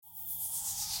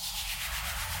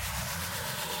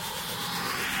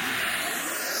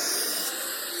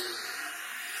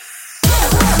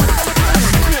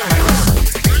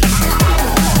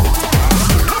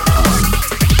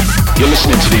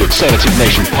Alternative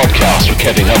Nation podcast with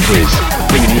Kevin Humphries,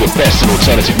 bringing you the best in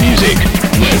alternative music.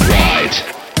 Let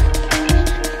ride.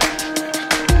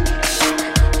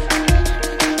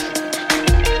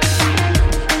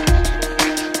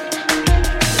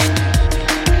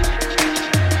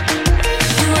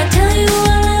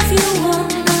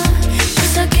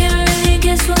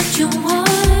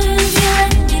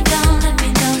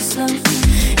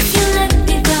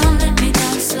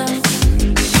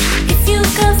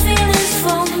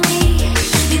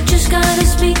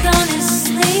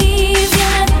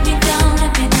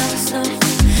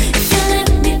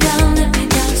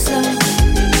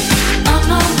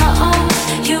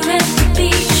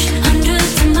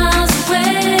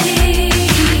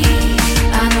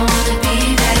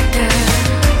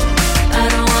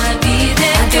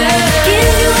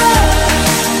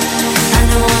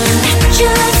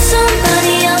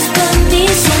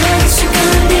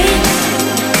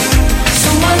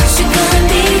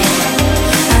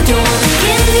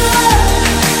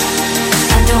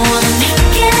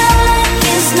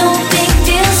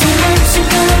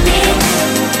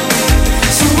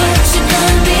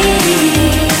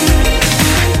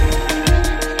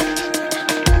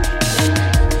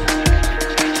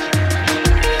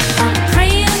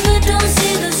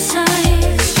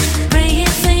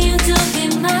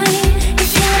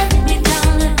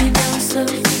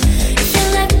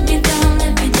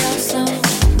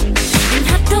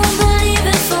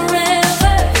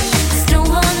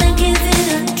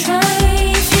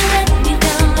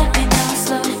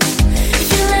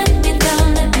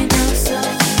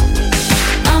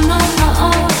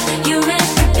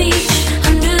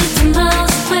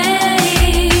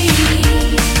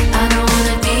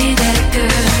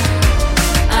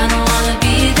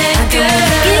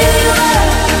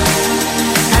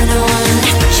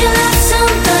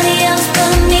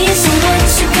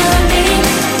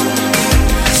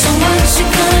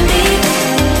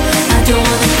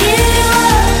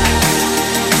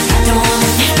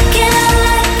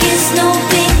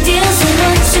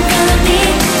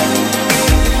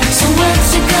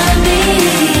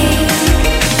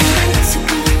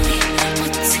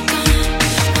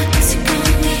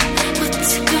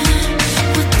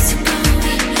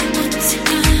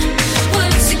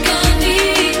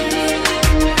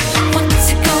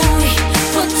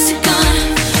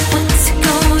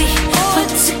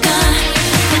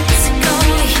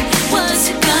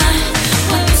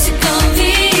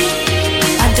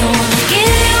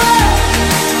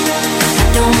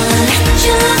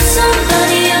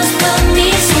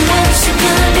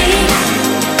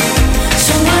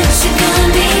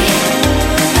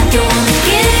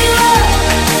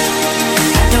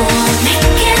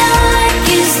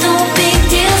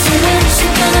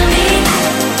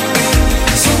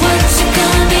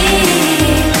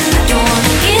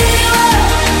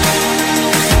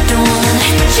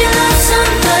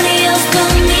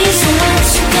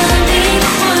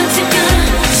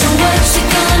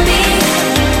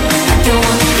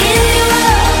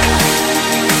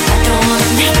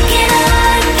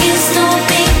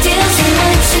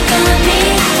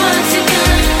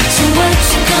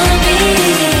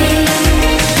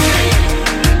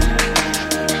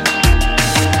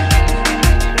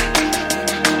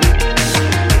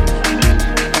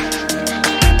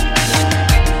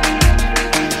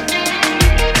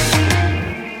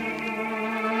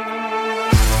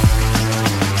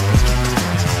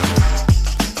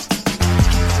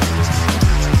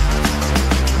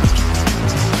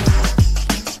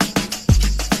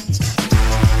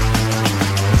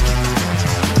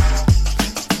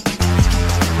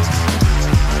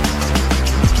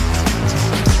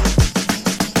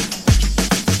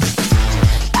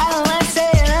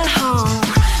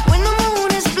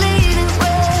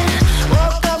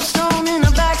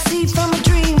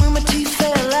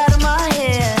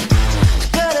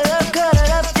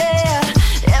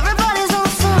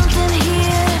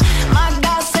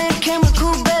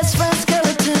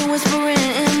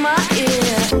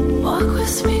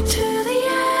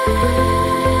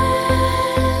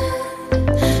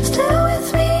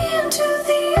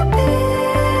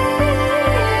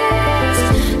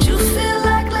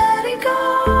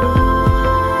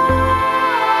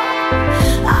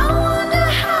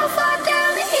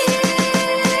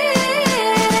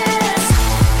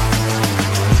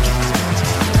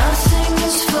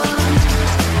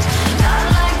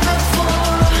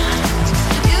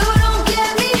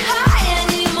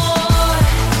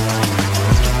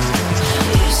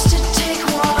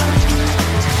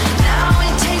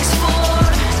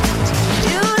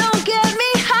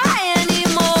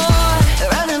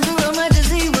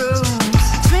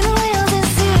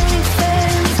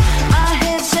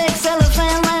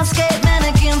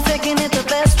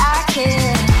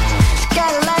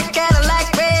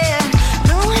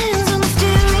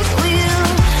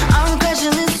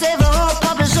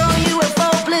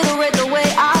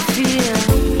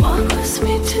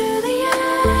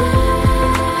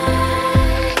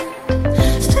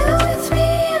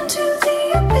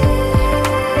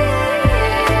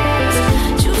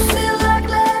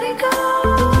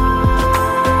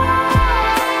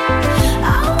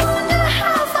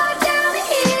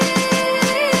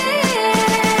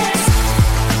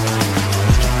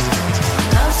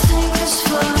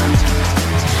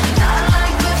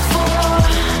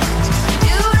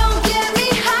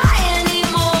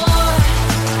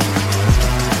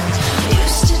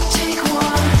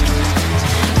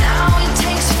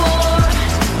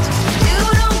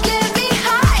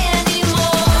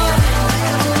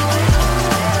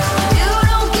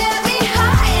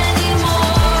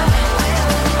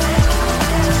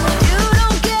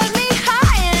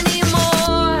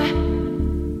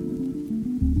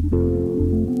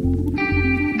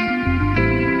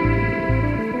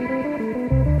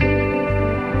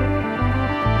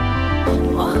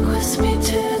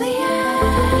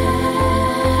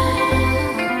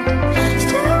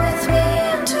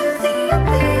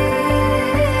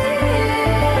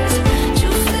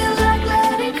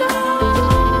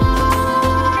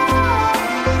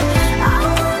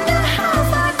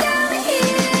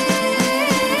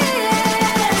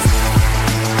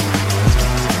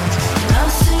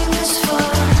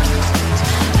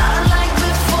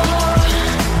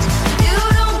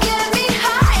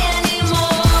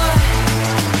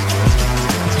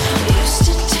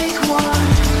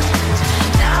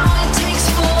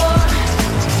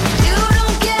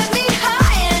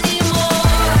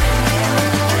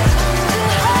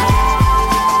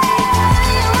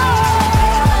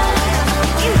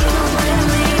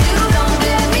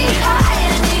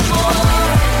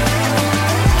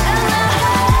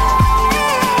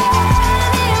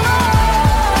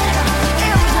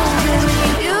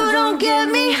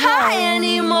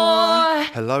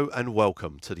 Hello and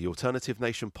welcome to the Alternative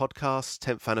Nation Podcast's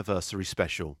 10th anniversary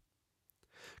special.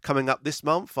 Coming up this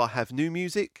month, I have new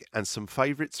music and some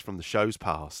favourites from the shows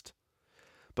past.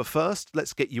 But first,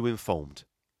 let's get you informed.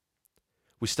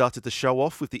 We started the show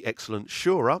off with the excellent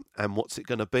Shura and What's It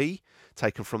Gonna Be,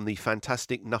 taken from the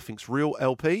fantastic Nothing's Real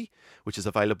LP, which is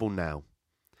available now.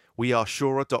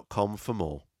 weareshura.com for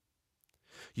more.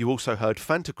 You also heard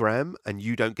Fantagram and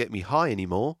You Don't Get Me High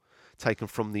Anymore, taken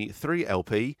from the 3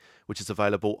 LP, which is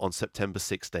available on September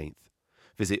 16th.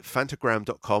 Visit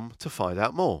fantagram.com to find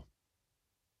out more.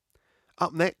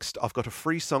 Up next, I've got a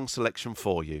free song selection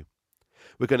for you.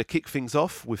 We're going to kick things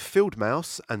off with Field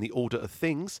Mouse and The Order of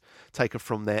Things, taken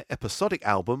from their episodic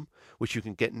album, which you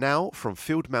can get now from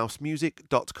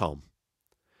fieldmousemusic.com.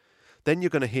 Then you're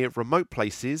going to hear Remote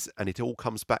Places and It All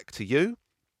Comes Back to You,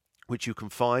 which you can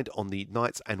find on the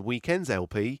Nights and Weekends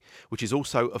LP, which is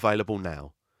also available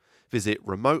now. Visit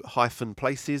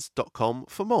remote-places.com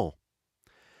for more.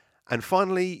 And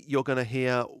finally, you're going to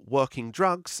hear Working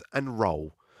Drugs and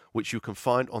Roll, which you can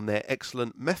find on their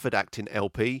excellent Method Acting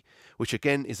LP, which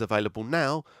again is available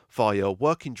now via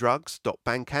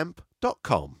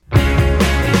workingdrugs.bandcamp.com.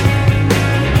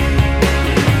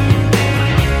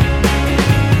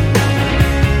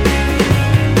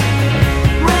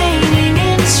 Raining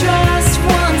in trust,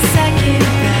 1 second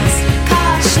best.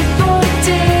 Caution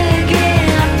digging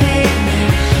up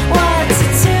pavement. What to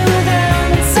do then?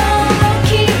 Don't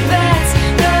keep bets.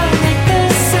 Don't make the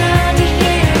sound you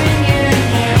hear in your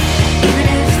head. Even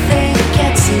if they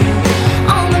get you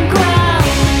on the ground.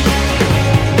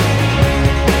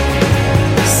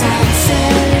 Sound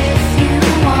said if you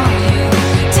want you,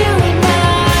 do it now.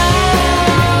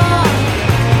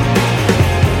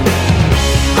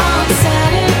 On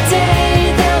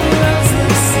Saturday there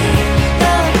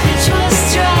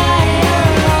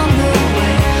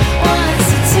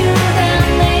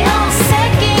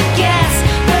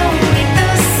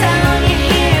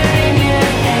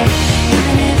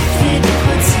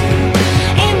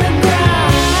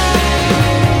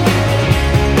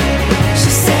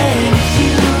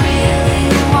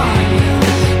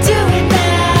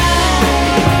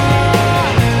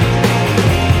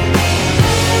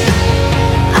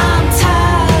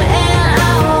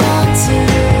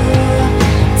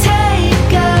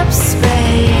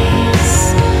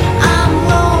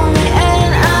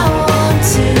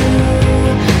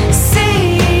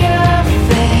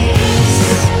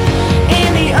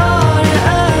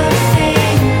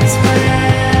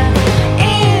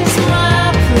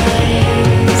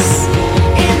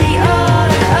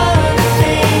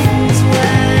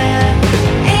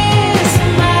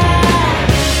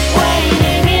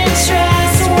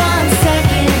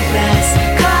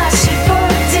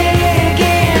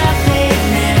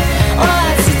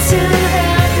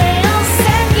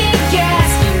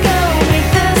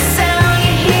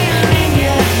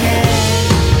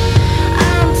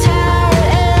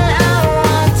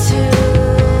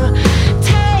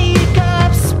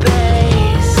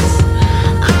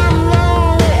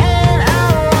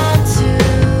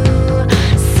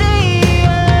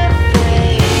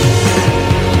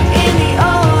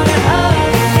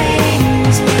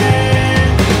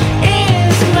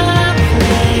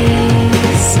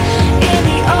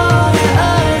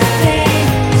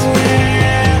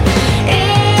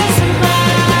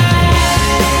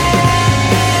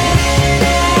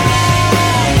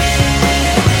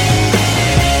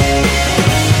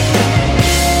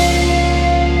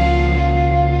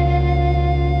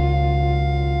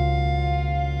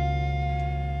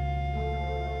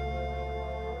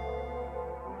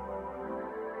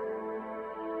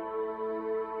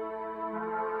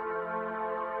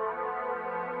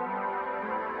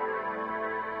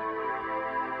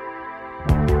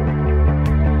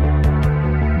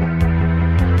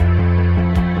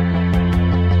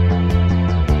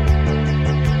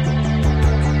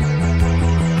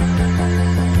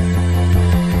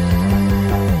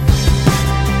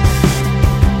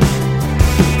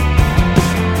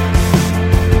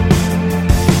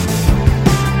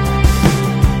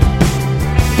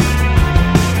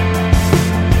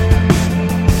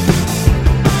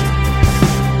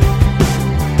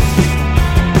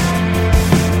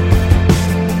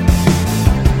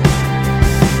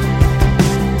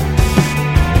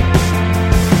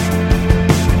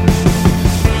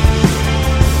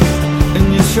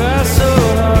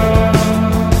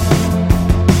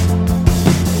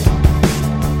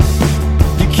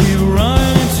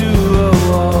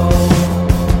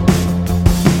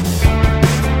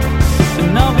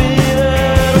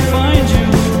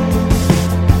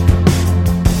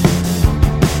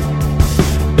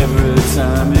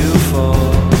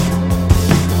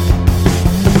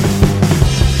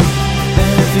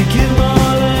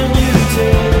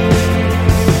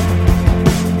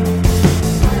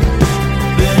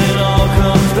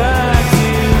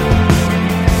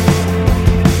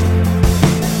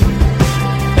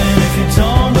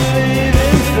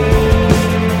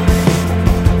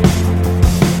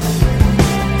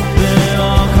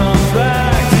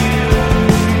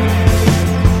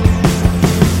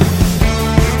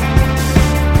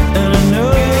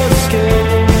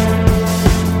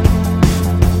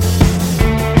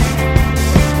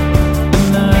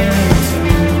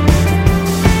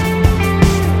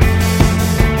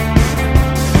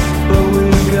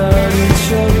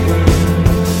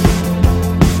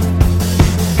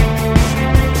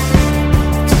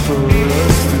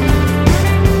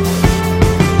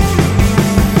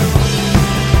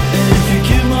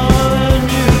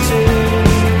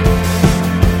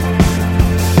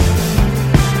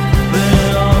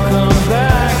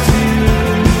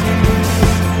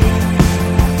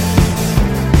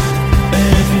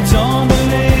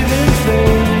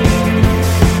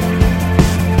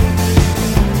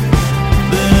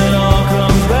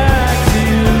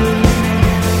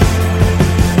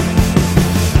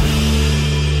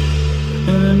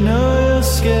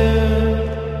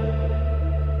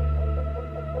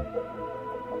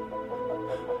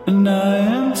and I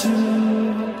am too.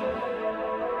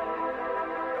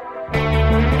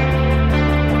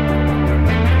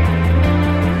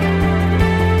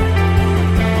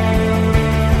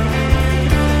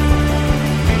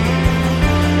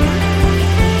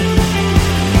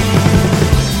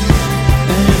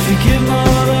 And if you give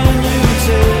more than you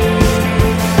take,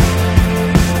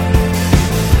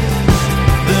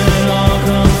 then it all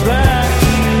comes back to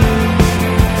you.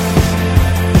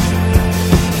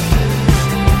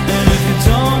 And if you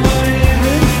don't believe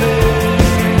in fate,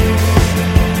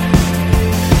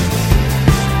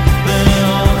 then it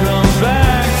all comes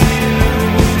back to you.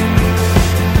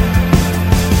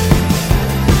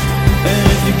 And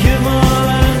if you give more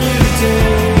than you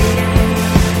take,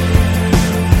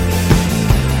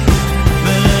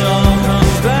 then it all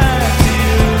comes back to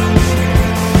you.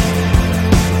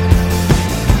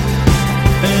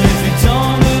 And if you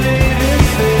don't believe in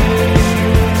fate,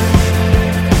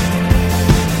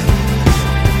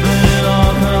 then it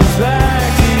all comes back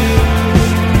to you.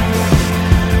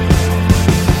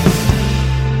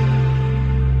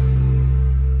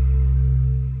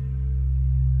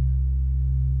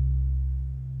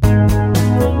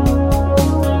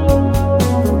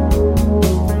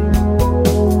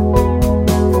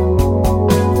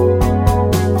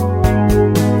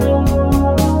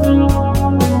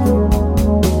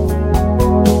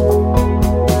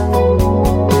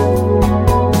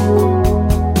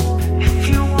 If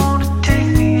you wanna take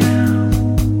me out,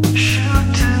 shoot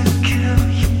to kill,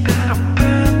 you better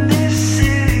burn this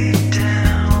city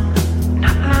down.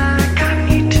 Not like I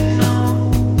need to know.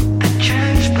 The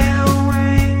church bell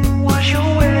ring was your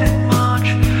wedding march.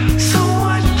 So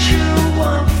what you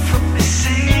want from me?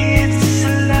 Say it's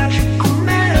illogical,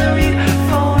 married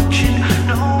fortune.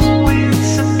 No,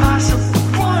 it's impossible.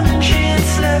 One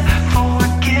chance left for a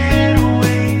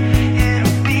getaway.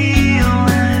 It'll be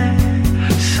alright.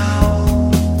 So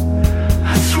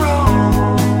let's roll.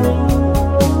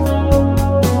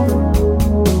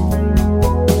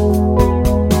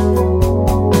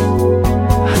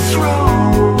 Let's roll.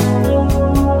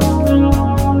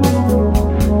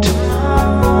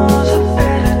 Tomorrow's a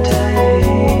better day.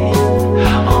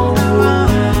 On the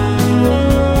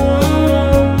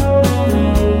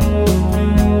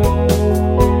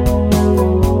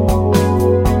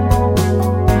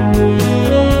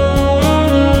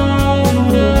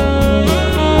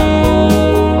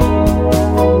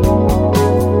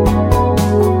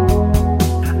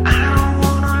I don't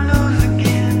wanna lose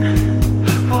again.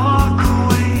 Walk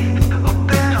away, or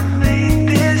better make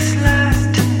this last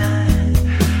tonight.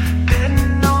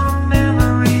 Betting on a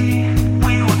memory,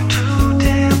 we were too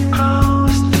damn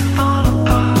close to fall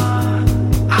apart.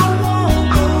 I won't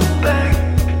go back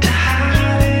to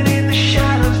hiding in the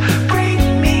shadows. Break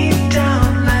me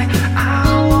down like I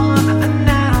want an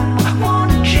animal.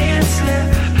 One chance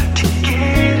left to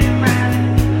get it right.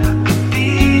 Could be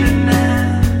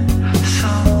tonight.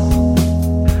 So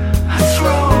let's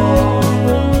roll.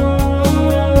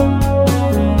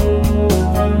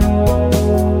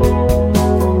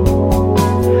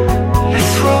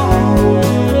 Let's roll.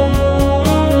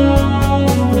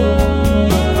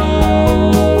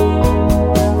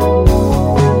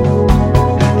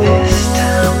 This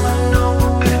time I know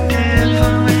a bit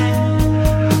different.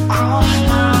 Cross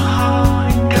my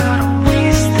heart and gotta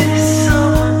waste this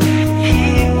summer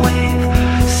heat wave.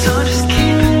 So just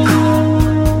keep it cool.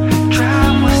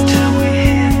 Drive west till we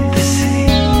hit the sea.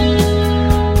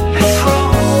 Let's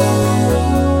roll.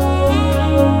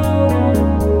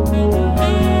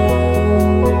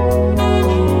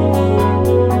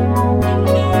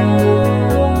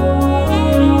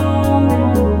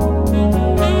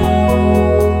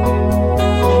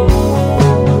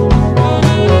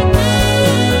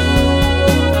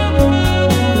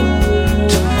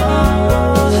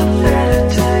 Tomorrow's a better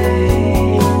day.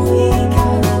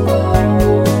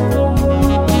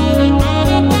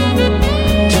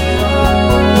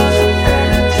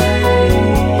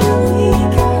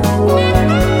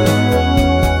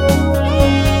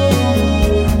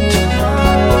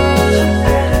 Tomorrow's a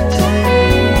better Tomorrow's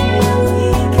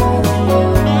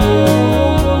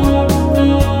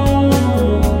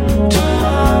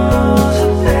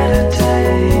a better Tomorrow's a better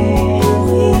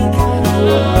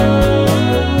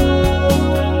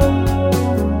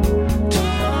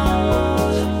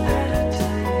Tomorrow's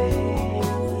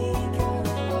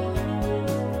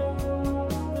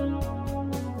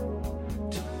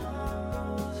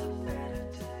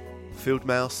a Field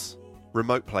Mouse,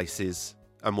 Remote Places,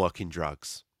 and Working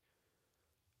Drugs.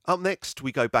 Up next,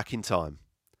 we go back in time.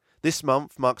 This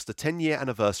month marks the 10-year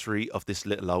anniversary of this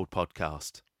little old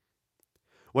podcast.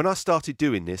 When I started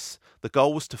doing this, the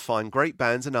goal was to find great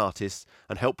bands and artists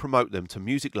and help promote them to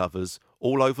music lovers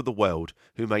all over the world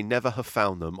who may never have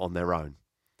found them on their own.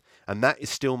 And that is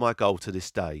still my goal to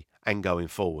this day and going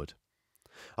forward.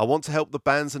 I want to help the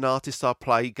bands and artists I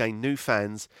play gain new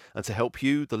fans and to help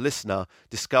you, the listener,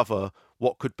 discover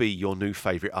what could be your new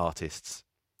favourite artists.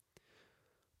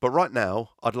 But right now,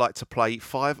 I'd like to play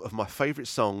 5 of my favourite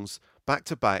songs back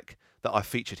to back that I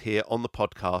featured here on the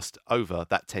podcast over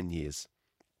that 10 years.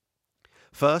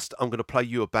 First, I'm going to play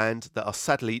you a band that are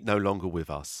sadly no longer with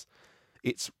us.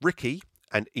 It's Ricky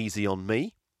and Easy on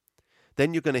Me.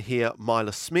 Then you're going to hear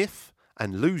Myla Smith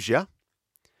and Lose Ya,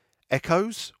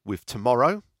 Echoes with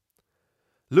Tomorrow,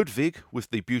 Ludwig with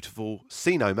the beautiful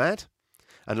Sea Nomad,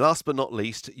 and last but not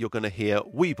least, you're going to hear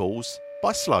Weebles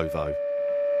by Slovo.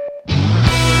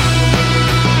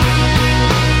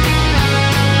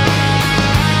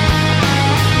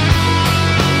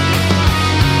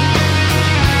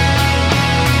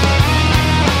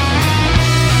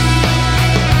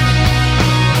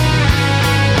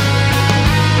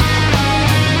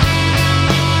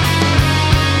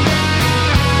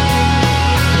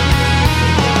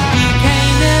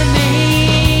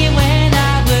 When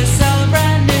I was so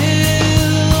brand new,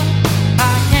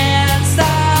 I can't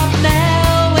stop now.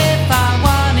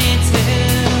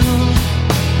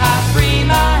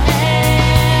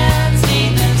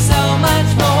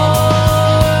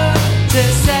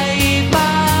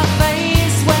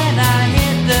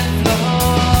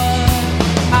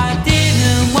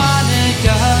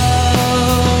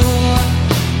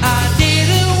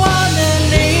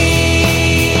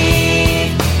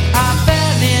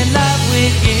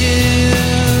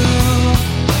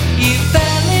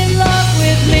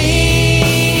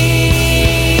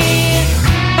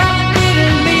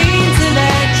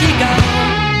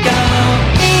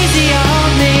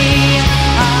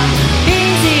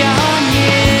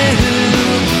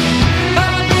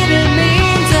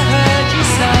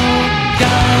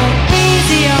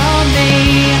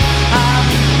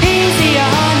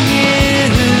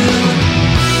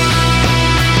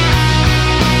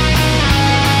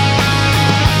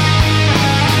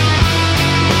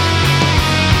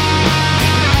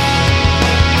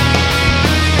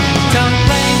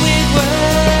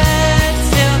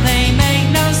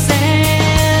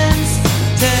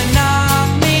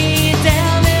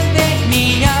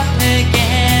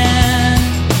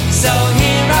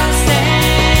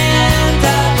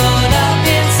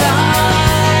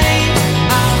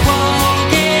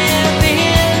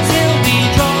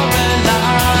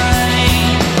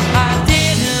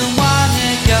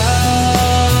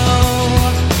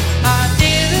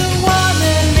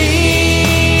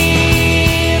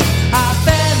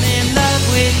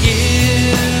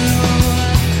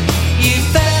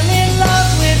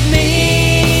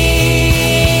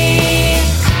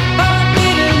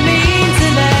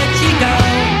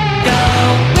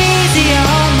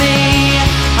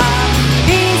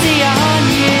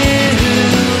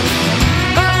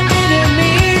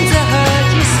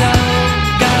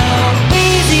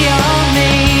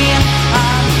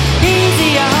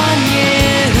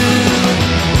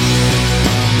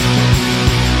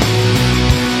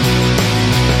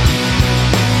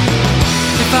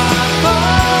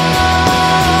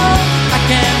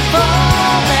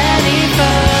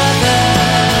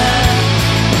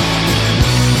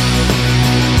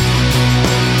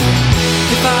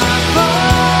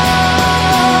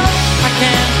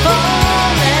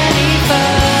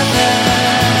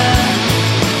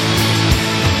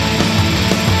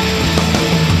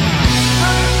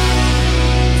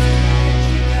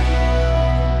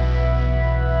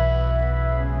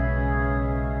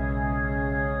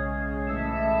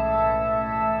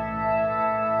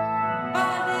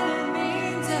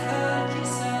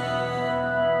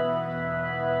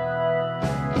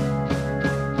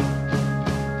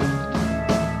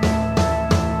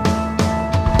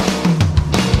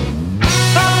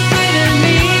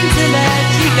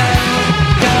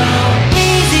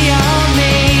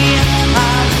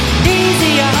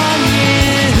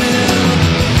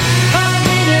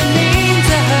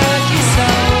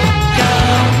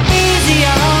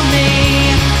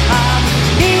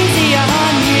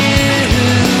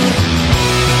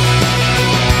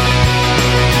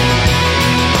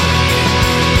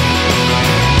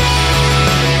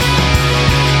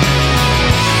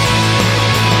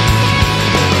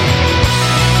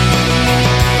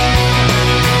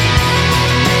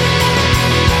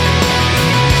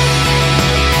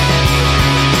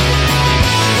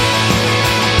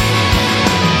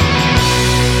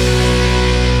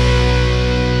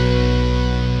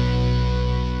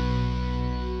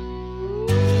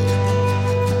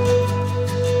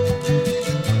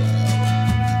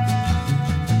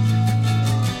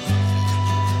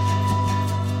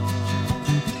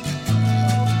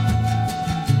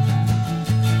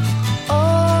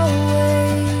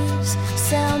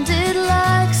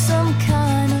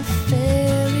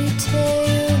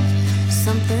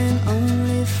 when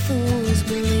only fools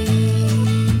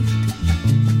believed.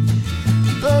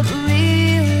 But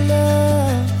real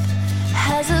love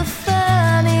has a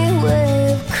funny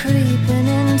way of creeping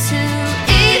into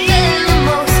even the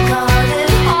most guarded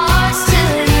hearts.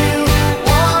 Till you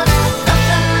want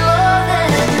nothing more than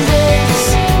this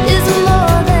is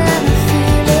more than a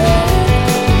feeling.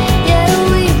 Yeah,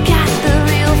 we got the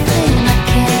real thing. I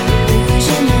can't lose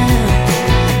you now.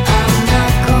 I'm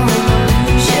not gonna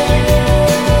lose you.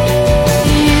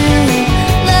 You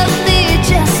love me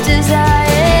just as I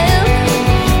am.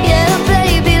 Yeah,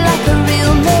 baby, like a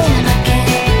real man. I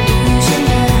can't lose you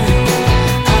now.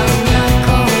 I'm not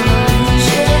gonna lose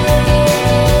you.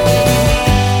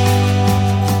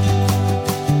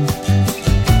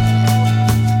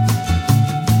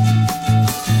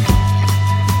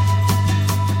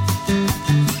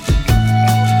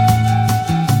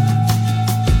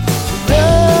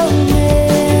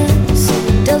 Romance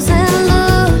doesn't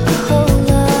look a whole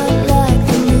lot like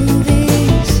the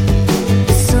movies.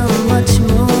 It's a much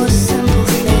more simple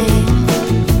thing.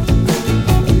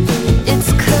 It's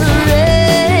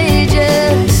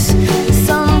courageous.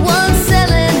 Someone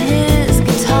selling his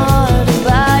guitar to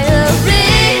buy a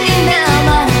ring. Now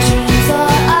my dreams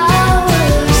are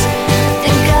ours.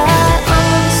 Think I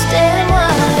understand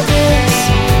why this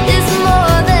is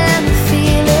more than a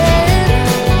feeling.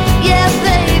 Yeah,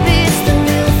 baby, it's the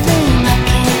real thing. I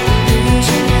can't lose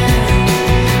you now.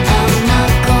 I'm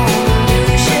not gonna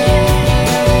lose you.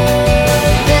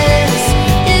 This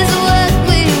is what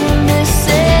we were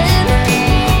missing.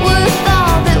 Worth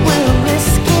all that we're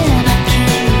risking. I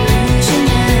can't lose you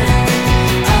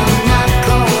now. I'm not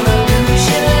gonna lose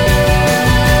you.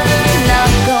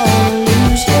 Not gonna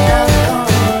lose you.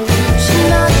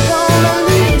 Not gonna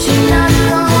lose you. Not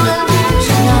gonna lose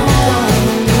you. Not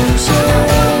gonna lose you. Not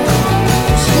gonna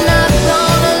lose you. Not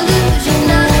gonna lose you. Not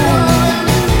gonna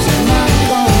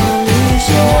lose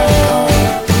you. Not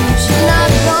gonna lose you.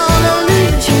 Not gonna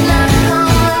lose you. Not gonna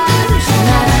lose you.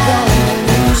 Not gonna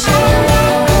lose you.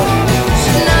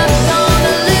 Not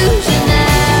gonna lose you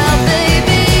now,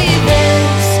 baby.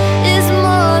 This is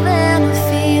more than a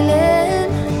feeling.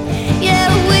 Yeah,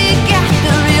 we got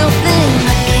the real thing. I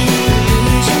can't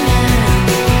lose you now.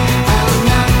 I'm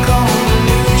not gonna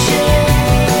lose you.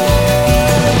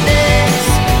 This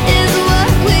is what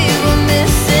we were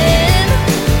missing.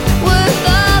 Worth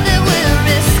all that we're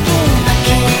risking. I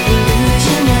can't lose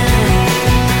you now.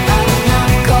 I'm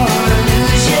not gonna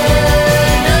lose you.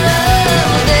 No,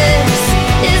 this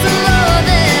is more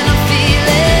than a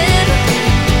feeling.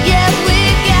 Yeah, we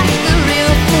got the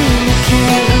real thing. I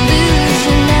can't lose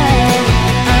you now.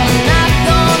 I'm not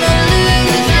gonna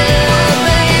lose you,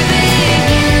 baby.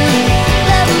 You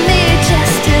love me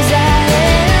just as I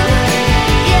am.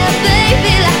 Yeah,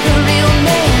 baby, like a real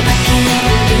man. I can't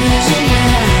lose you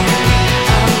now.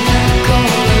 I'm not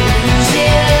gonna lose you.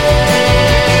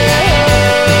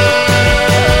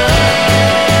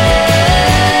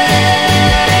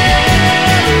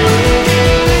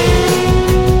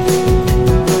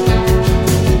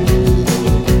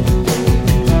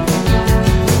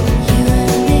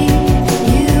 You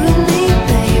and me,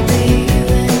 baby, you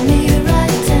and me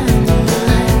right down the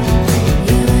line.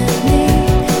 You and me,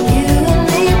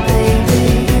 baby,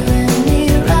 you and me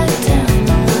right down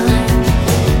the line.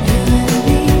 You and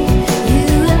me,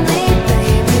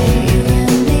 baby, you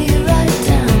and me right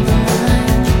down the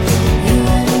line. You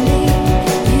and me,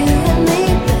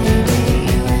 baby,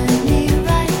 you and me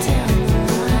right down the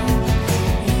line.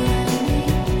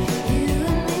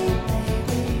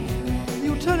 The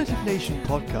Alternative Nation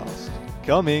podcast,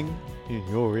 coming in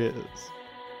your ears.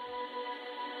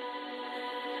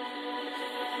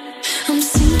 I'm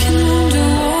sinking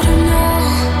underwater now.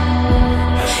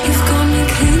 You've got me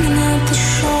cleaning up the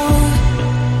shore.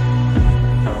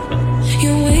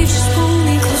 Your waves just pull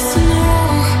me closer now.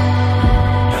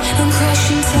 I'm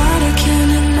crashing tight, I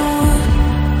can't ignore.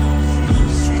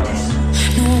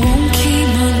 No, I won't keep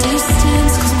my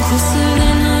distance, 'cause I'm closer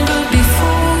than ever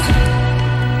before.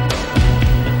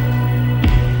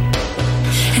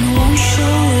 And I won't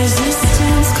show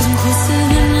resistance, 'cause I'm closer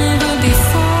than ever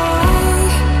before.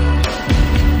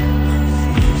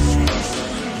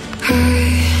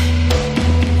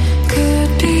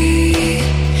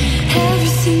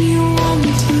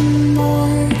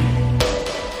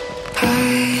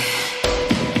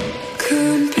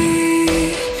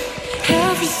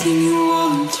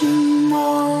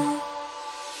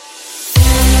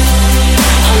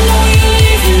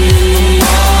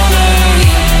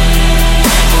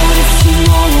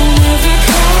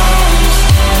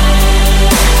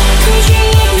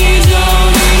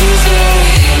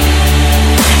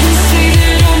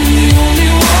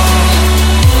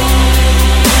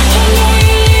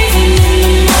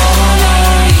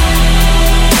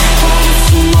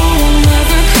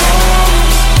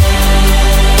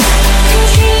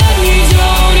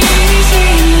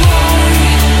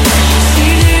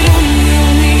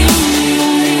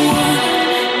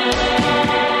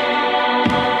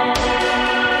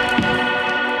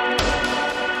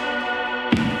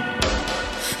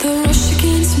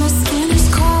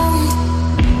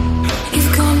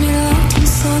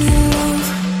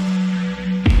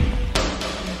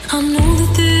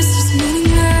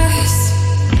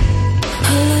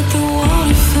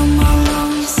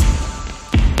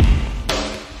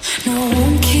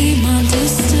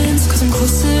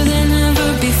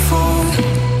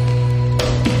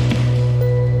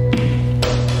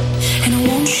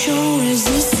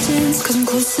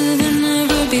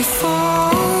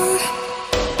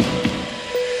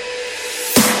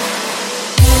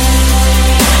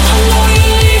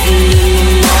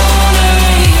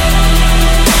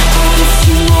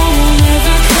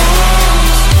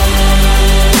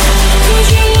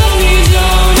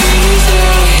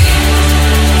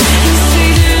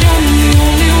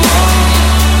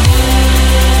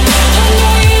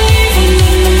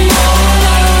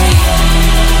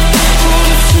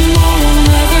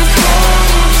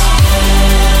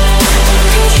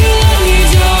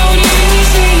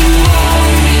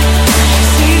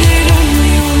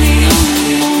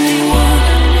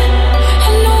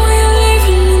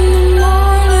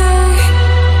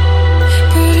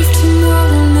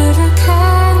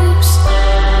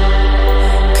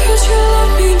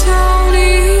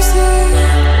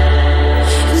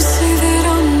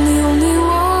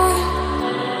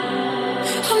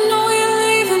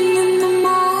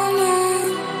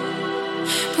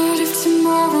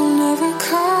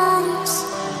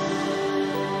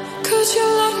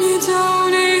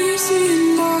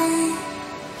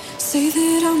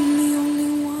 the only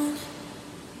one.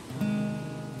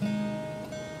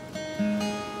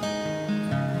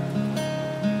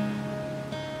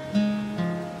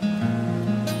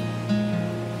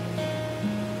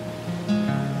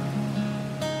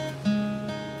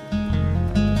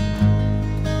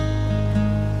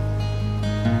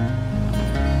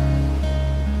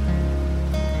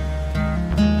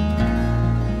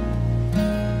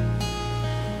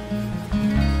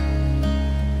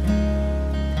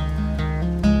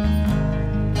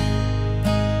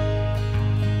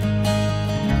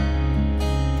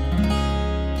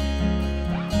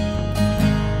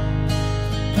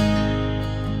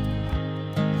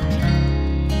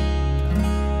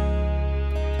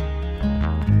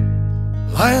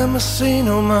 I am a sea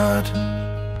nomad,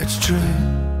 it's true.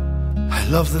 I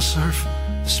love the surf,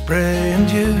 the spray and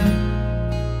you.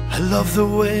 I love the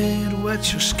way it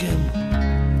wets your skin.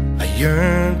 I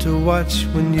yearn to watch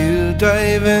when you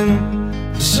dive in.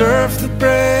 The surf that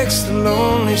breaks the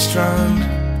lonely strand.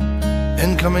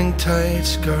 Incoming tide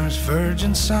scars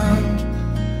virgin sand.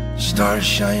 Stars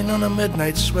shine on a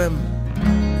midnight swim.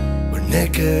 We're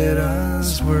naked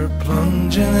as we're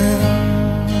plunging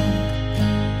in.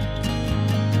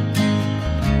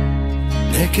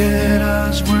 Naked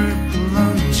as we're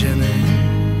plunging in.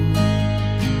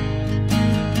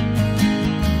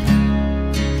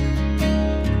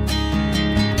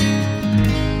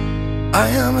 I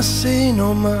am a sea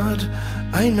nomad,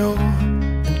 I know.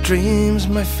 In dreams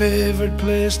my favourite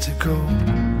place to go.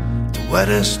 The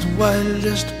wettest,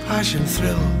 wildest passion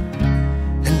thrill.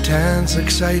 Intense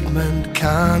excitement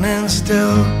can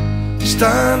instill.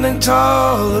 Standing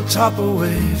tall atop a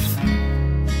wave.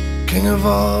 King of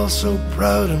all, so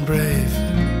proud and brave.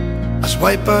 As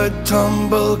wipeout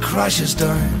tumble crashes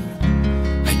down,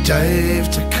 I dive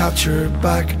to capture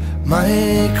back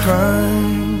my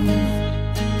crown.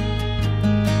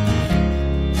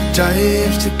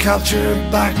 Dive to capture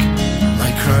back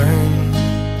my crown.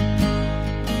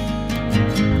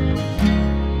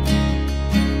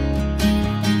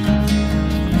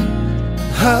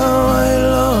 How I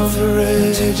love the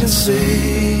raging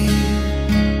sea.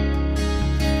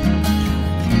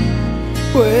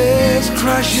 Waves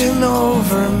crashing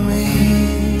over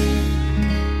me.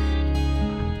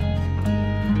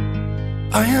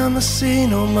 I am a sea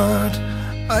nomad,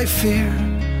 I fear,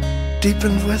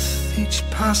 deepened with each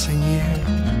passing year,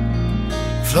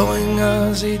 flowing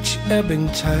as each ebbing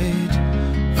tide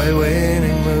by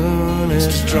waning moon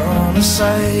is drawn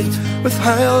aside. With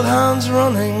held hands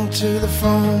running to the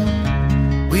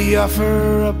foam, we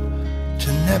offer up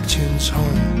to Neptune's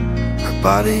home. Our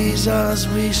bodies as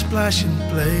we splash and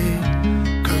play,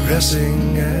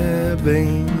 caressing,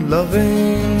 ebbing,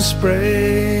 loving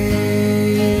spray.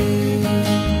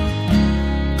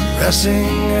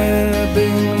 Caressing,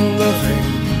 ebbing,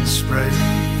 loving spray.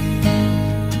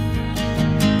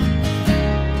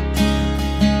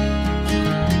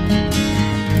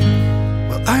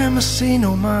 Well, I am a sea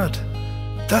nomad,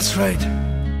 that's right.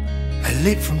 I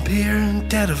leap from pier in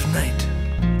dead of night.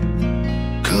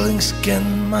 Cooling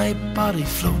skin, my body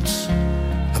floats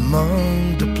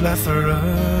among the plethora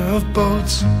of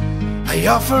boats. I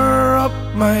offer up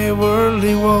my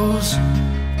worldly woes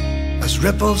as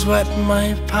ripples wet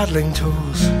my paddling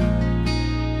toes.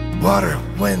 Water,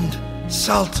 wind,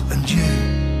 salt and dew,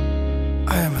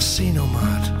 I am a sea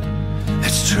nomad,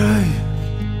 it's true.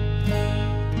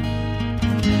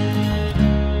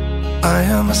 I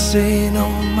am a sea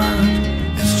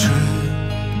nomad, it's true.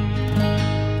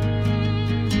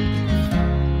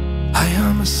 I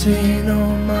am a sea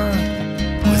nomad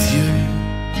with you.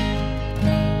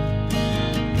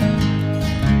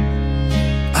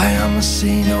 I am a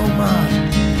sea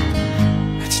nomad,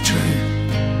 it's true.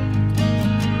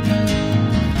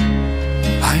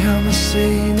 I am a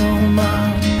sea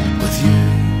nomad with you.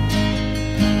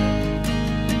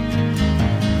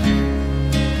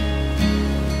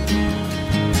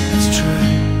 It's true.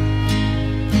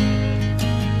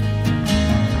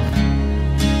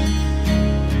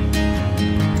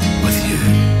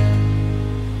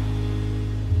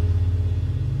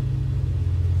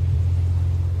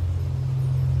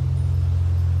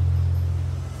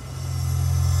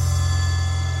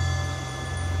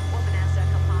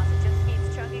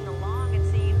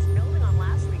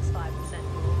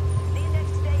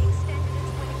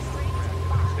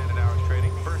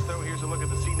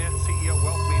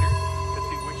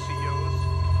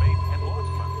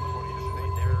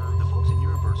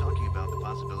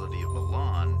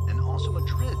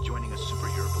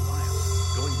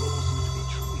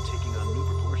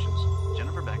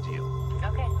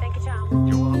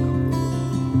 You're welcome.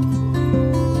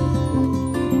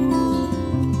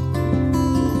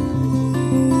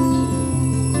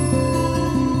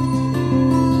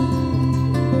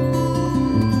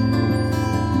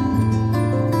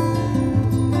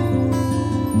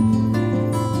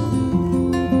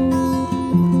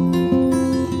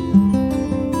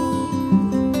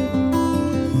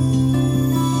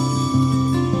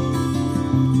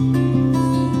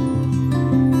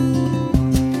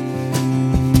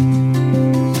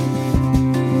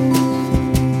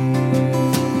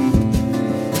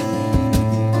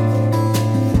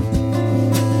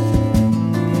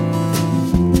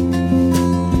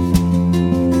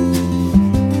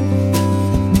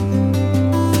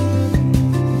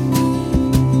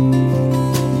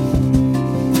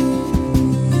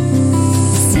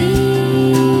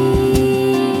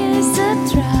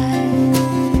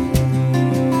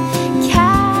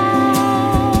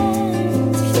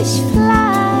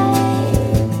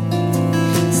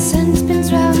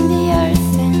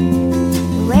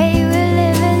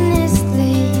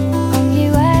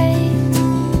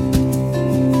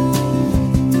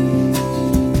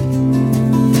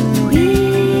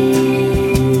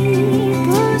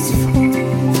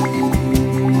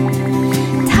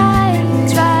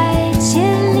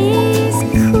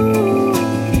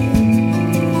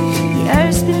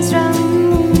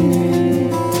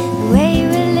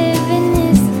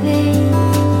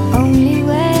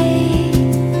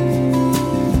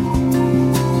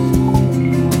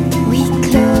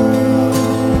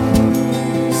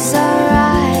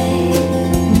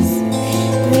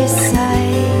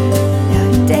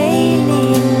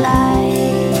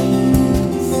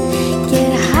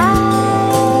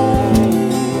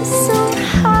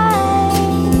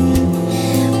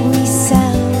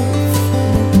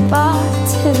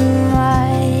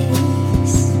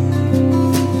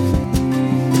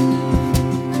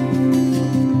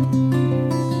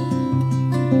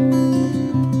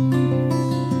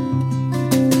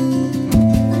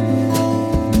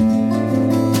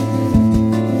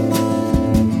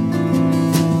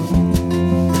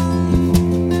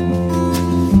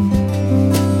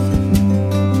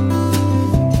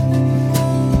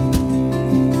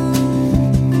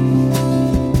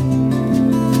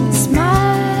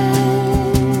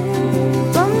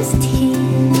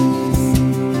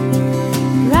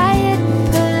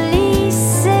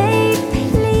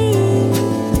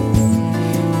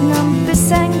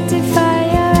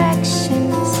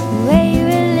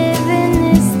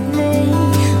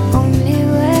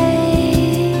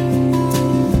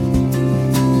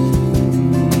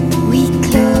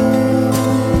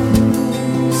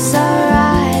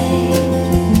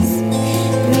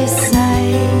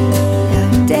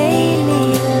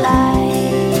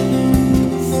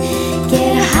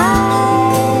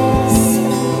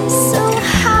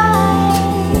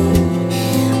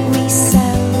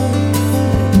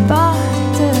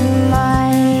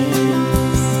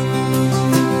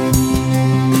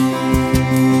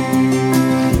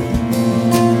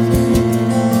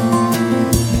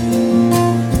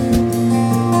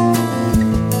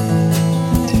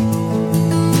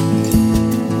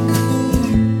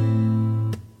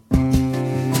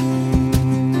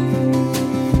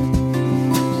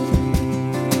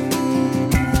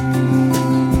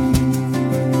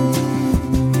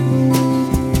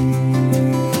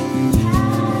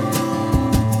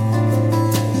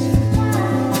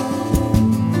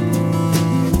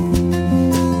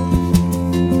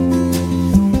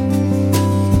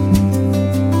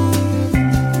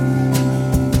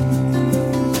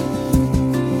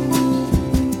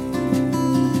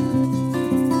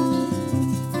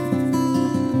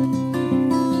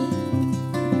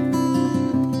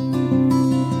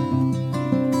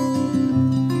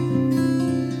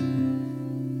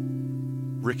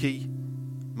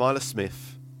 Mila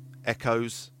Smith,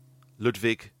 Echoes,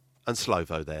 Ludwig and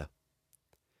Slovo there.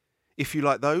 If you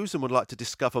like those and would like to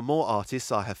discover more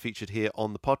artists I have featured here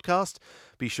on the podcast,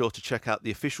 be sure to check out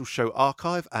the official show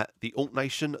archive at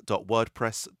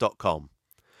thealtnation.wordpress.com.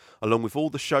 Along with all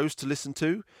the shows to listen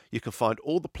to, you can find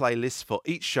all the playlists for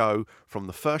each show from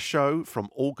the first show from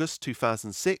August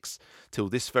 2006 till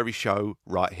this very show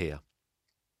right here.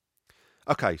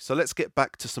 Okay, so let's get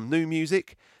back to some new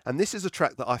music, and this is a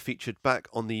track that I featured back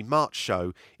on the March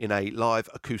show in a live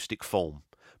acoustic form,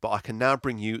 but I can now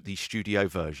bring you the studio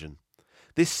version.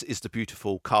 This is the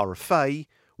beautiful Cara Faye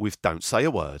with Don't Say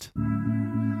a Word.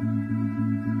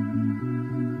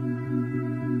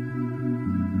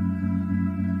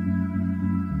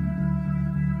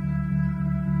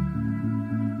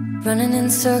 Running in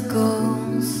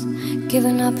circles,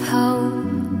 giving up hope.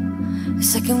 The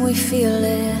second we feel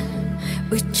it,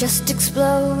 we just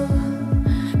explode.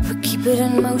 We keep it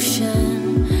in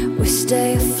motion, we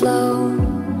stay afloat.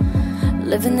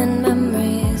 Living in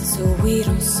memories so we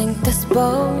don't sink this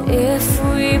boat. If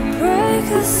we break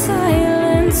the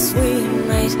silence, we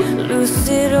might lose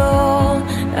it all.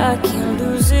 I can't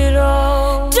lose it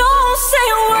all. Don't say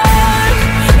a word,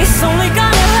 it's only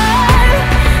gonna hurt.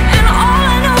 And all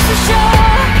I know for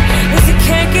sure is it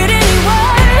can't get any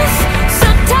worse. So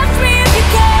touch me if you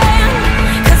can,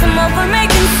 'cause I'm over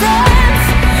making sense.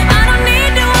 I don't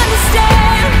need to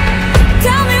understand.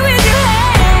 Tell me with your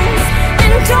hands,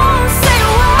 and don't say a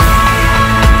word.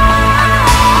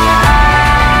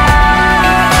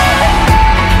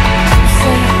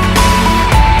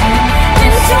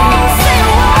 And don't say a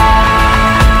word.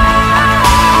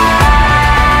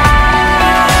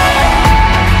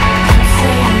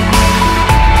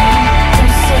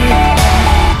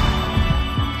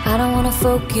 I don't wanna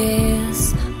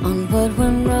focus on what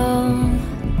went wrong.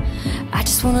 I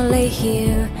just wanna lay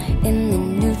here in the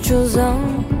neutral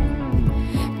zone.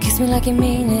 Kiss me like you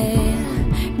mean it,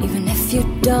 even if you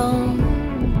don't.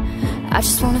 I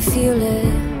just wanna feel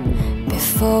it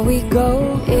before we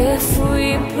go. If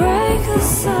we break the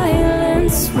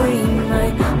silence, we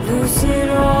might lose it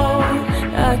all.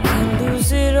 I can't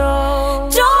lose it all.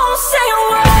 Don't say a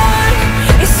word,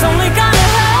 it's only gonna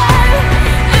hurt.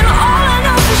 And all I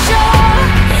know for sure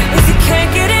is it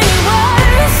can't get any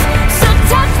worse. So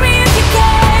touch me if you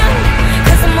can,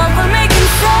 'cause I'm over making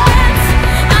sense.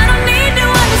 I don't need to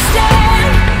understand.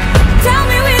 Tell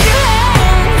me with your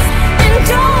hands, and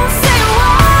don't say a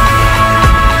word.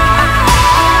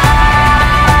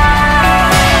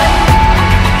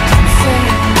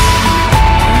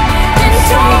 And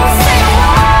don't say a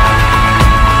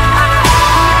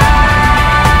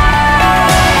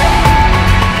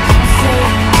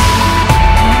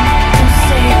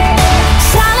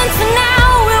silence for now,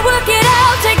 we'll work it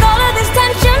out. Take all of this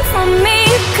tension from me,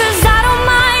 'cause I don't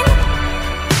mind.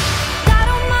 I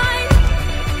don't mind.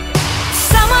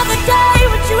 Some other day,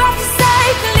 what you have to say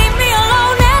can leave me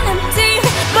alone and empty,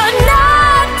 but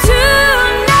not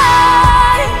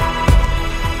tonight.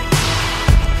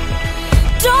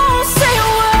 Don't say a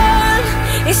word,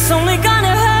 it's only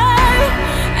gonna hurt.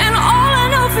 And all I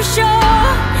know for sure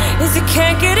is it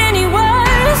can't get any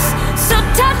worse. So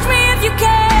touch me if you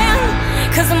can,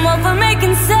 'cause I'm over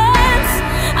making sense.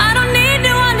 I don't need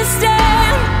to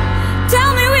understand.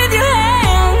 Tell me with your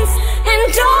hands, and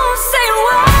don't say a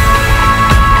word.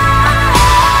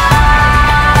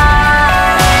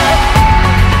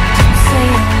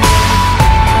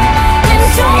 And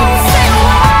don't say a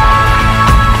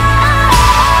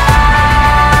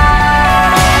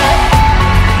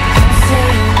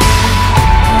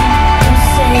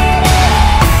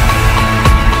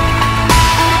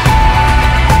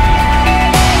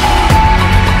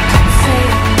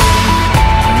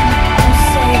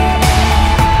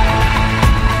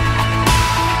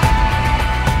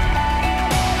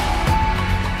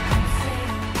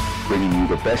Bringing you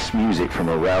the best music from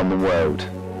around the world.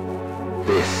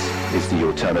 This is the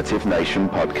Alternative Nation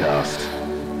Podcast.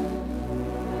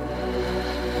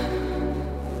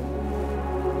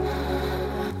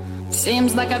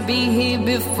 Seems like I've been here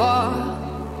before.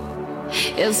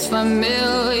 It's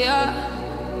familiar,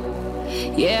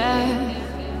 yeah.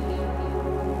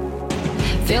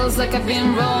 Feels like I've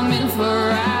been roaming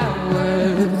for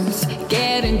hours,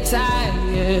 getting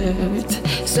tired,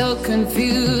 so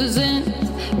confusing,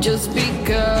 just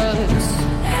because.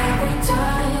 Every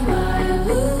time I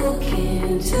look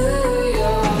into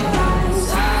your eyes,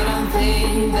 I don't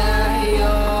think that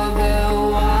you're the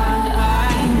one I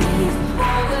need.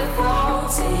 all the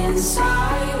thoughts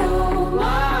inside of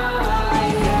my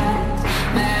head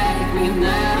Make me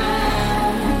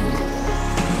mad.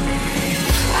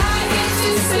 I get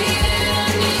to see it, I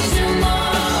need you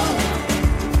more.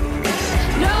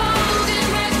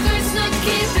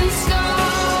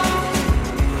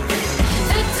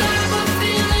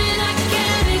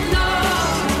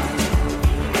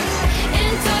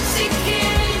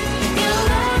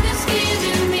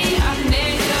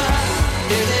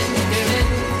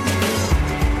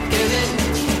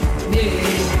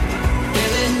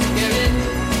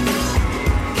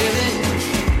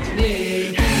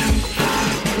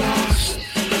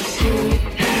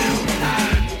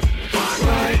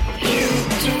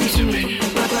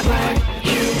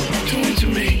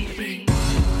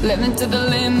 living to the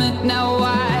limit. Now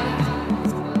I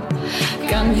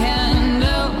can't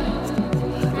handle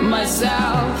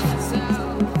myself.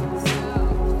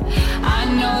 I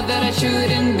know that I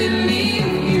shouldn't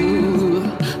believe you,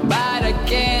 but I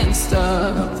can't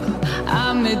stop.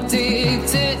 I'm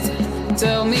addicted,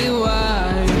 tell me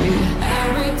why.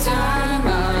 Every time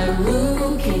I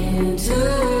look into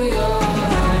your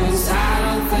eyes, I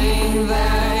don't think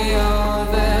that you're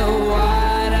the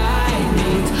one I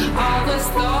need. All those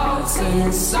thoughts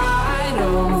inside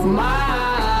of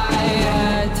my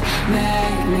head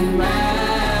make me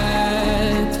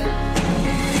mad.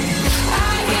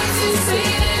 I hate to say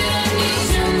that I need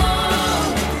you more.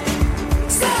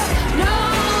 So no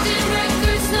holding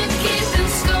records, no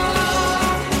keeping score.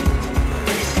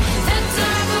 That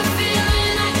type of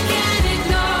feeling I can't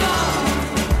ignore.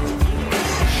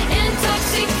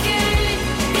 Intoxicated,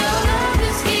 your love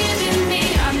is giving me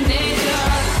amnesia.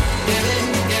 Giving,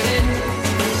 giving,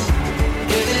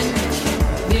 giving,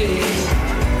 yeah.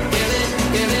 Giving,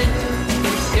 giving,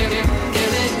 giving,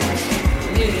 giving,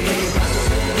 yeah.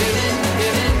 Giving,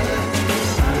 giving,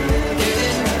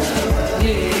 giving,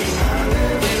 yeah.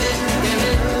 Giving,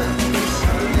 giving,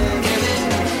 giving,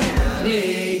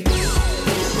 yeah.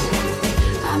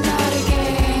 I'm not a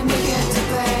game you get to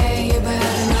play, you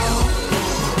better know.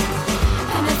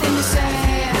 Anything you say,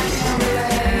 I can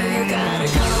relay, you gotta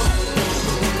go.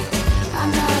 I'm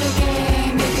not a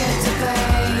game you get to play,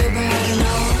 you better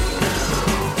know.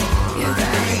 You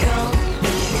gotta go.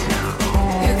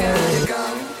 You gotta go.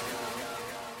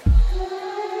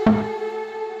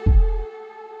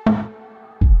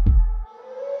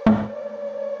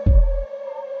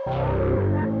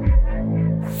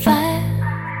 Fire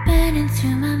burning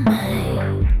through my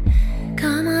mind.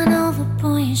 Come on over,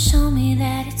 boy, and show me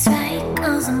that it's right.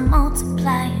 'Cause I'm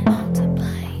multiplying.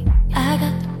 I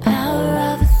got the power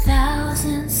of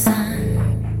 1,000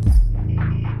 suns.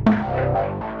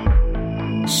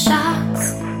 Shots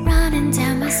running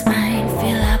down my spine.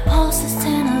 Feel our pulses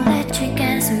turn electric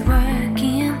as we work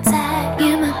in tight.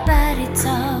 Yeah, my body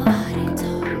talk.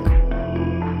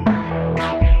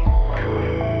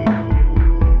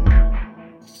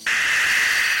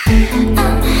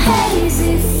 I'm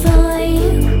hazy for you,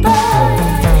 boy.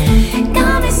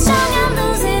 Got me strong, I'm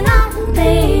losing all the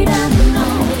weight I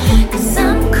know. 'Cause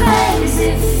I'm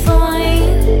crazy for you,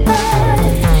 boy.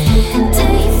 Do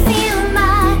you feel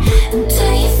mine? Do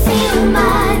you feel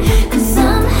mine? 'Cause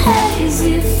I'm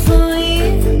hazy for you,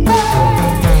 boy.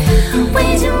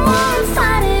 Wage and war and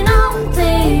fighting all the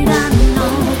weight I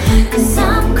know. 'Cause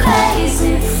I'm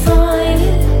crazy for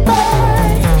you, boy.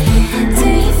 Do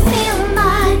you feel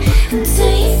mine? Do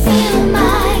you feel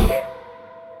mine?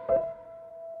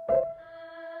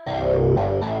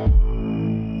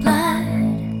 Blood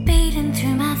beating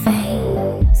through my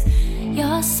veins.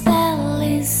 Your spell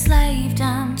enslaved,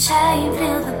 I'm chained.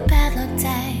 Feel the bad luck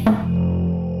day.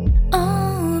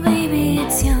 Oh, baby,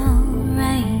 it's your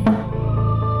rain.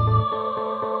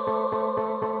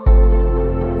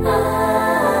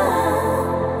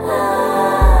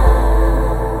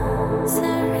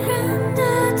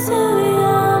 Surrender to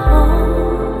your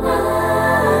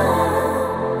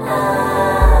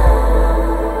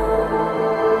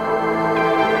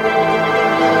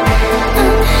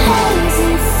I'm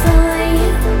hazy for you,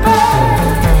 boy.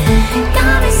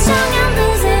 Got me strong, I'm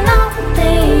losing all the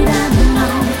weight I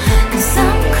know. 'Cause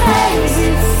I'm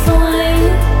crazy for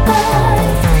you, boy.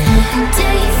 Do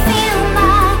you feel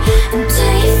mine? Do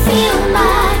you feel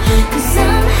mine? 'Cause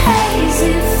I'm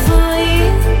hazy for you,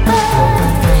 boy.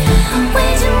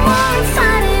 Waging war and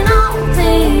fighting all the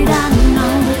weight I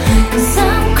know. 'Cause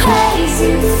I'm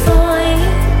crazy for you,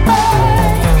 boy.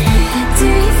 Do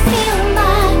you feel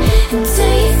mine? Do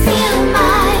you feel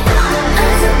mine?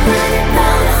 As a planet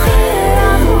by the fear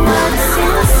of what's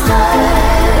in store.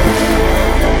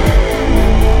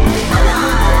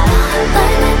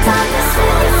 Light my darkness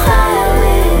with your fire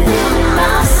within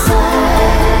my soul.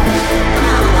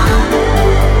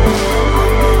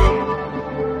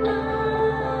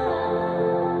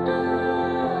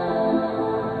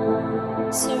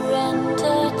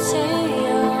 Surrender to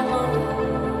your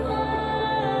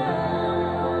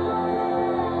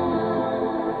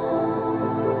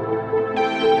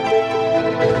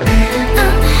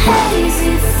I'm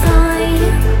hazy for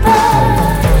you, boy.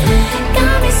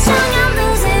 Got me strong, I'm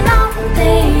losing all the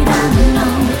weight I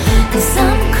know. 'Cause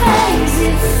I'm crazy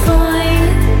for you,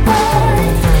 boy.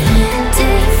 Do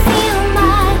you feel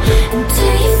mine? Do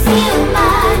you feel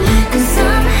mine? 'Cause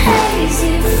I'm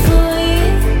hazy for you,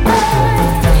 boy.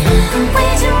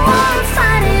 Waging war and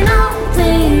fighting all the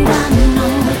weight I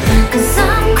know. 'Cause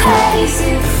I'm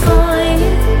crazy for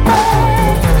you, boy.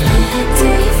 Do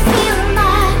you feel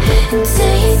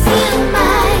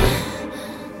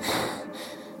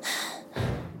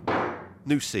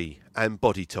Nusi and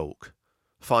Body Talk.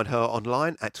 Find her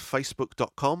online at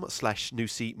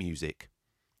facebook.com/Nusi Music.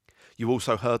 You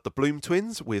also heard the Bloom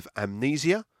Twins with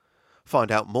Amnesia.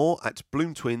 Find out more at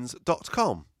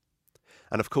bloomtwins.com.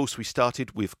 And of course we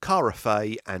started with Cara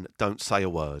Faye and Don't Say a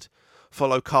Word.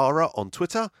 Follow Cara on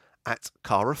Twitter at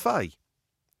Cara Faye.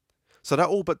 So that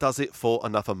all but does it for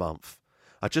another month.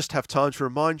 I just have time to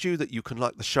remind you that you can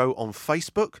like the show on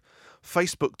Facebook,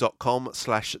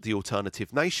 facebook.com/The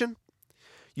Alternative Nation.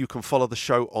 You can follow the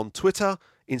show on Twitter,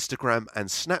 Instagram and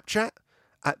Snapchat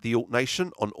at The Alt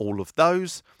Nation on all of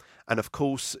those. And of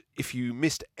course, if you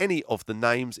missed any of the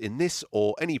names in this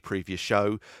or any previous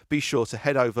show, be sure to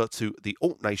head over to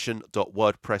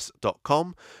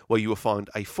thealtnation.wordpress.com, where you will find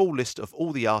a full list of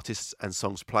all the artists and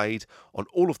songs played on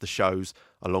all of the shows,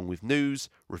 along with news,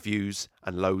 reviews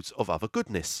and loads of other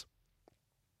goodness.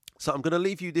 So I'm going to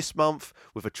leave you this month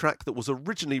with a track that was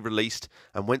originally released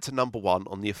and went to number 1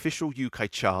 on the official UK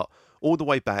chart all the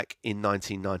way back in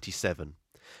 1997.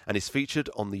 And is featured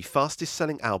on the fastest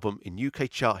selling album in UK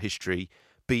chart history,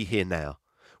 Be Here Now,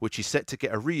 which is set to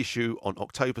get a reissue on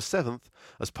October 7th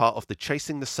as part of the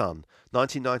Chasing the Sun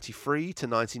 1993 to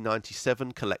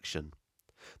 1997 collection.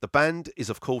 The band is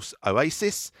of course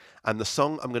Oasis, and the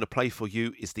song I'm going to play for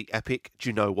you is the epic Do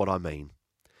You Know What I Mean?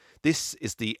 This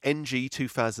is the NG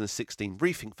 2016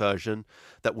 rethink version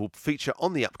that will feature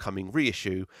on the upcoming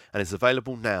reissue and is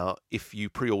available now if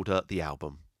you pre-order the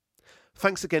album.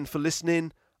 Thanks again for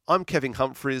listening. I'm Kevin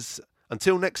Humphreys.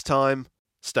 Until next time,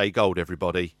 stay gold,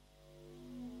 everybody.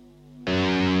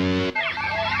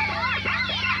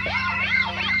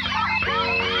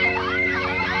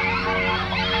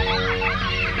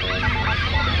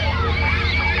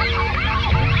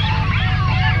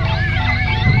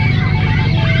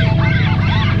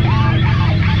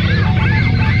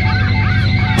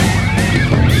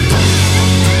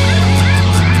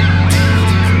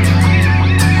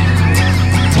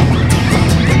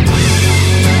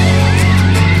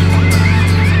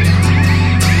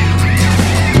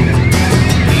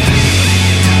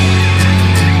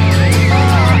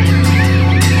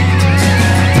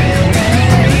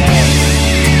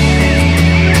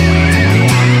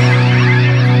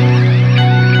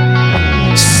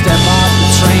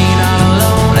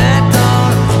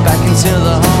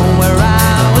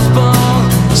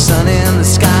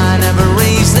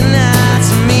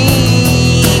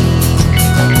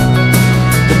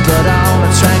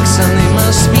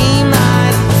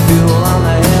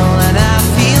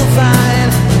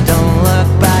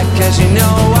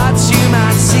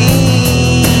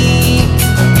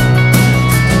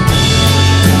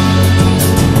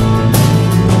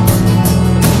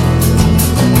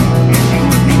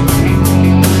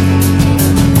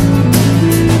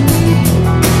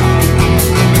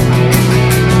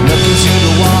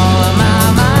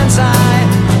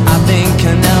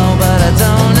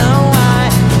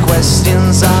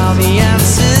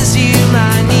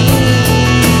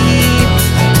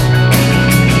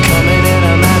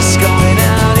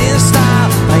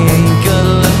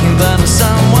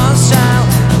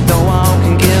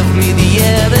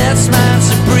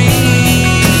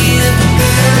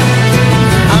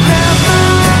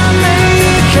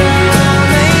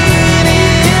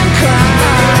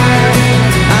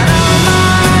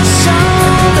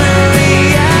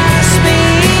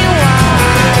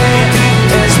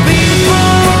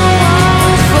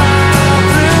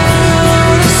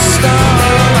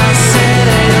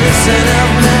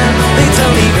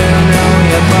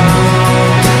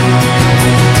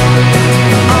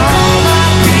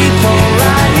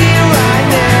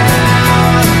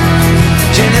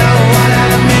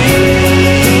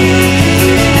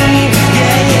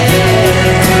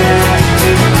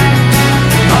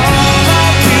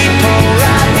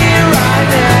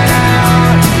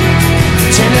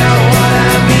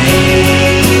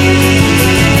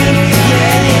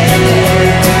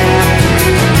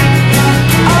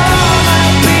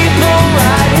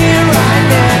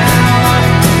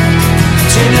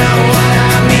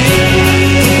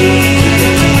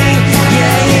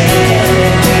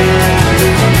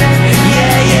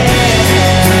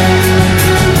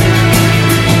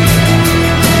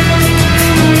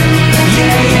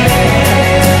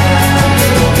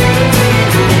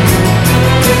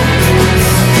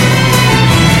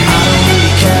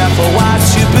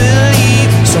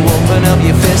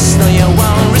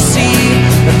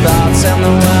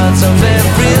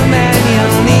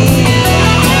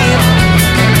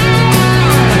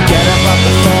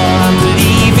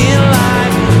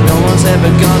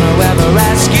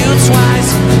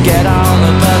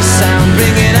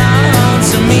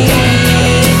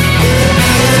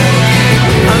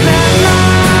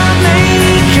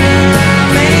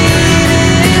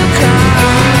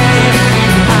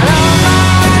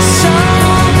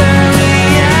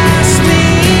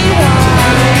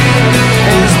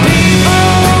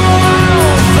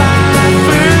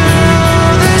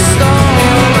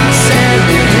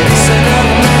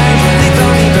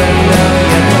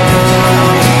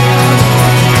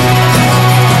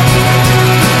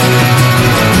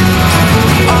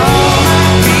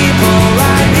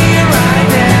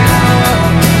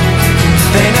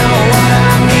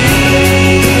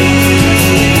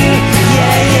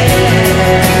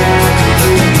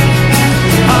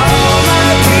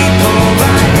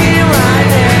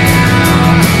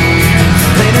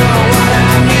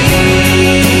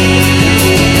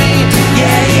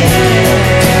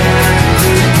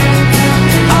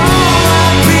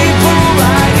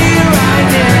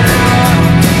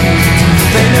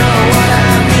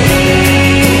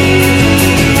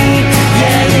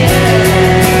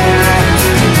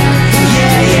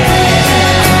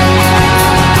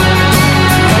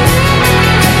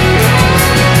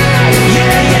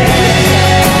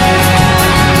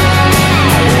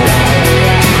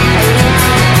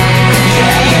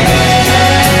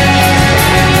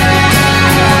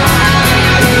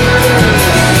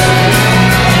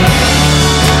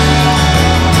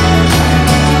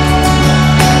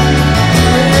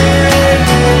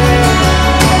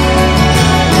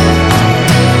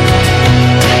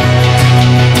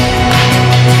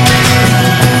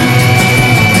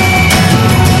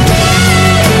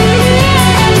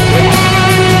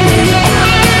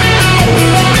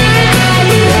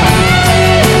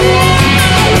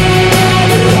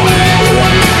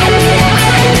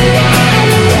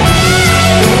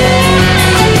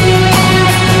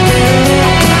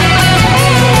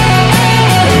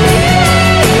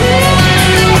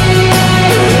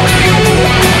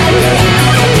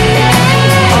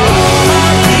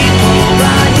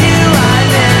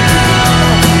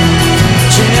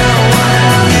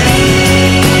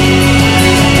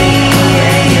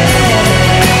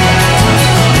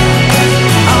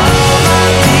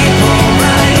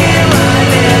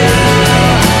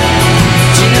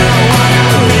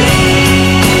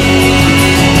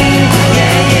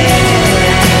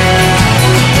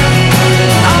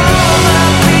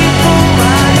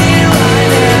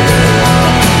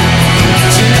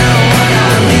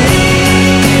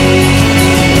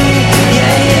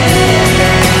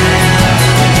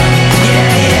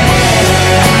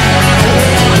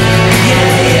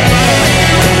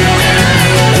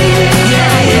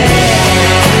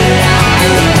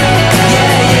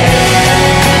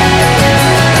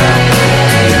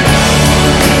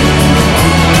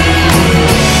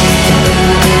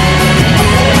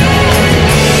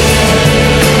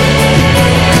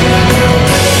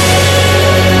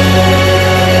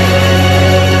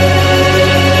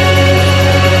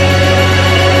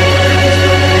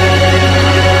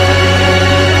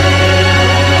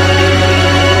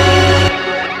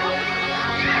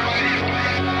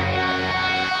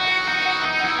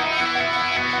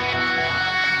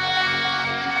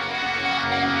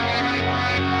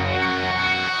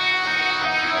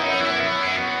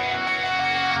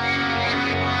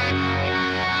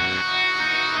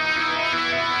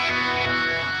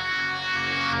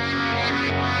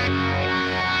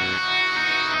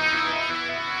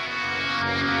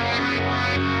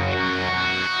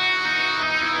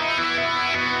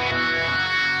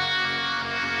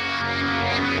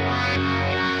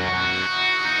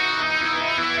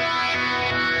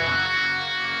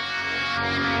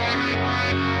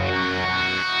 Thank